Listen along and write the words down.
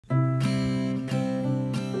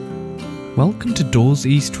Welcome to Dawes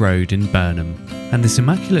East Road in Burnham and this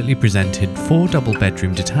immaculately presented 4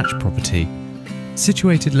 double-bedroom detached property,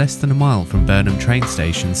 situated less than a mile from Burnham train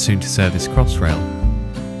station's soon-to-service Crossrail,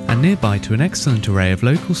 and nearby to an excellent array of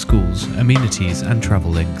local schools, amenities and travel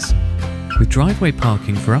links, with driveway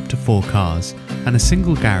parking for up to 4 cars and a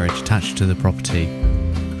single garage attached to the property.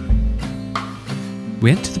 We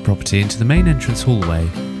enter the property into the main entrance hallway,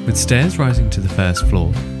 with stairs rising to the first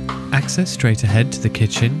floor, access straight ahead to the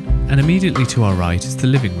kitchen, and immediately to our right is the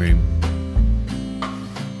living room.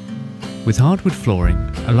 With hardwood flooring,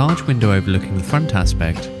 a large window overlooking the front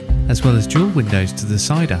aspect, as well as dual windows to the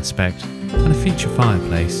side aspect, and a feature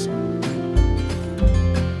fireplace.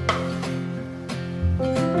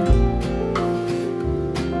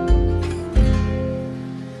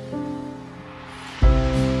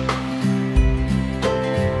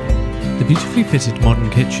 The beautifully fitted modern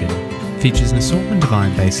kitchen features an assortment of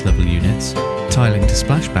iron base level units, tiling to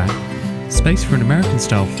splashback, space for an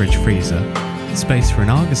American-style fridge freezer, space for an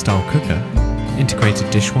Arga-style cooker, integrated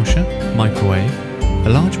dishwasher, microwave, a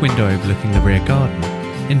large window overlooking the rear garden,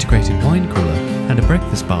 integrated wine cooler, and a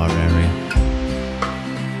breakfast bar area.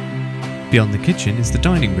 Beyond the kitchen is the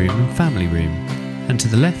dining room and family room, and to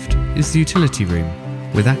the left is the utility room,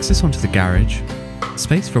 with access onto the garage,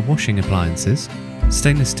 space for washing appliances,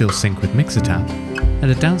 stainless steel sink with mixer tap, and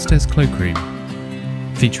a downstairs cloakroom,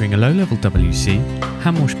 featuring a low-level WC,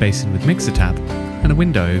 hand wash basin with mixer tap, and a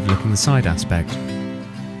window overlooking the side aspect.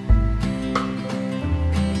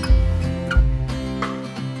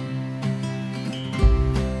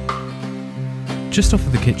 Just off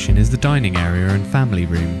of the kitchen is the dining area and family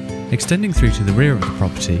room, extending through to the rear of the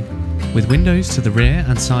property, with windows to the rear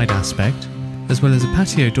and side aspect, as well as a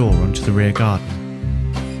patio door onto the rear garden.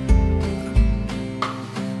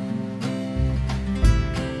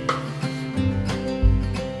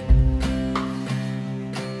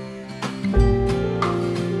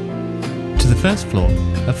 First floor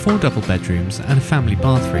are 4 double bedrooms and a family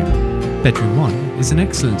bathroom. Bedroom 1 is an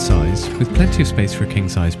excellent size with plenty of space for a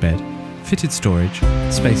king-size bed, fitted storage,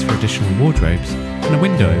 space for additional wardrobes, and a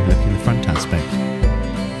window overlooking the front aspect.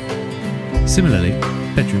 Similarly,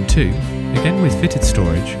 bedroom 2, again with fitted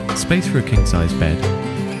storage, space for a king-size bed,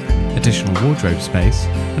 additional wardrobe space,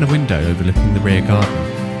 and a window overlooking the rear garden.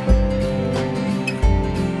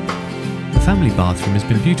 The family bathroom has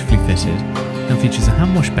been beautifully fitted and features a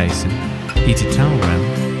hand wash basin, heated towel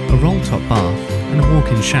rail, a roll-top bath, and a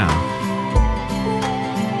walk-in shower.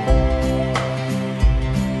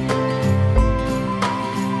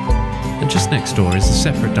 And just next door is a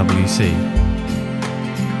separate WC.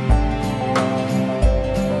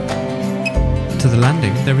 To the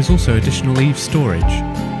landing there is also additional eave storage,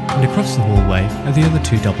 and across the hallway are the other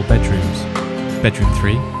 2 double bedrooms. Bedroom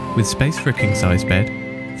 3, with space for a king-size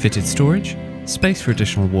bed, fitted storage, space for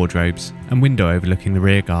additional wardrobes, and window overlooking the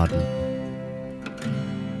rear garden.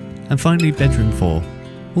 And finally bedroom 4,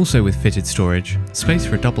 also with fitted storage, space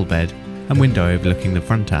for a double bed, and window overlooking the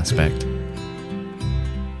front aspect.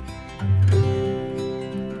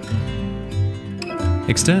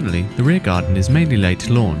 Externally, the rear garden is mainly laid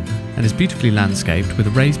to lawn and is beautifully landscaped with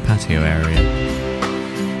a raised patio area.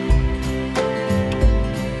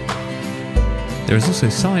 There is also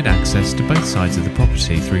side access to both sides of the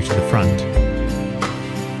property through to the front.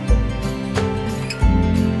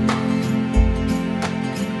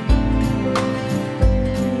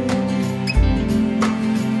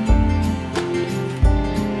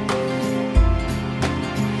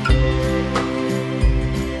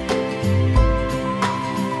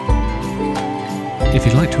 If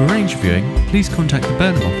you'd like to arrange a viewing, please contact the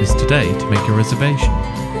Burnham office today to make your reservation.